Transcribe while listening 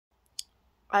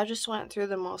I just went through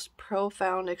the most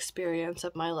profound experience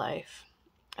of my life,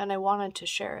 and I wanted to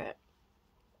share it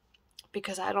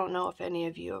because I don't know if any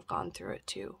of you have gone through it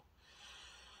too,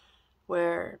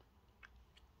 where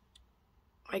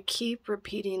I keep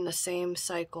repeating the same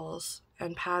cycles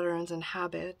and patterns and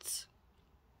habits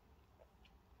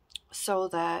so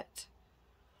that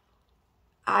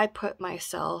I put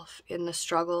myself in the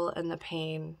struggle and the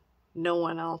pain no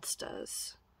one else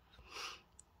does.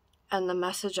 And the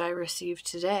message I received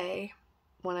today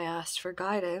when I asked for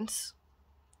guidance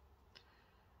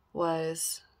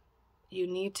was, you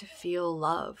need to feel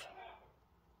love.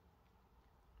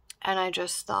 And I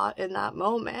just thought in that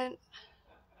moment,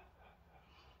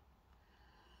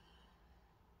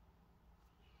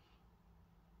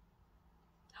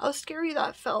 how scary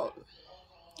that felt.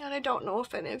 And I don't know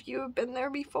if any of you have been there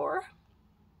before,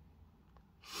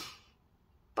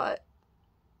 but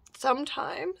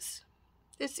sometimes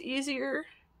it's easier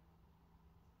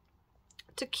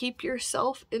to keep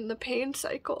yourself in the pain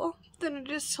cycle than it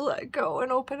is to let go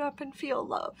and open up and feel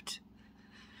loved.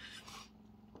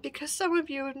 Because some of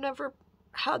you have never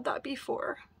had that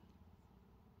before.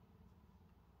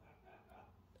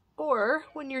 Or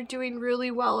when you're doing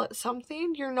really well at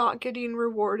something, you're not getting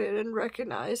rewarded and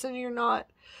recognized, and you're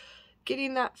not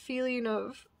getting that feeling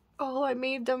of, oh, I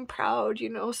made them proud, you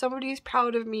know, somebody's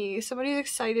proud of me, somebody's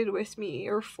excited with me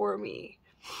or for me.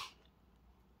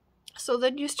 So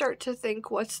then you start to think,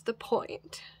 what's the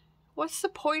point? What's the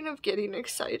point of getting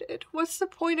excited? What's the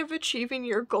point of achieving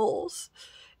your goals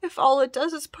if all it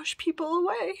does is push people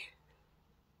away?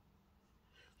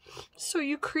 So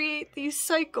you create these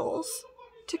cycles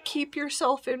to keep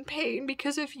yourself in pain,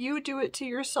 because if you do it to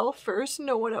yourself first,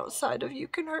 no one outside of you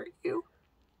can hurt you.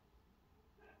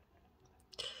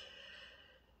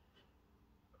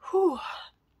 Whew.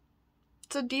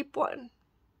 It's a deep one.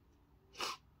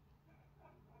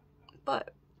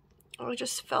 But I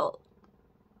just felt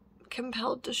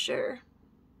compelled to share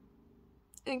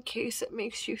in case it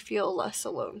makes you feel less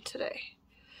alone today.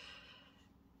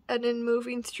 And in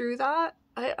moving through that,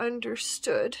 I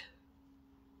understood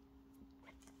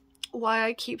why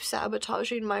I keep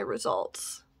sabotaging my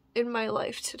results in my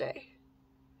life today.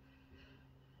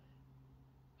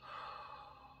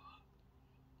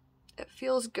 It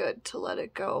feels good to let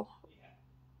it go.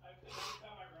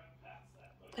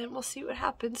 And we'll see what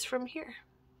happens from here.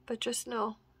 But just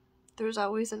know, there's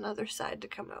always another side to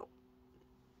come out.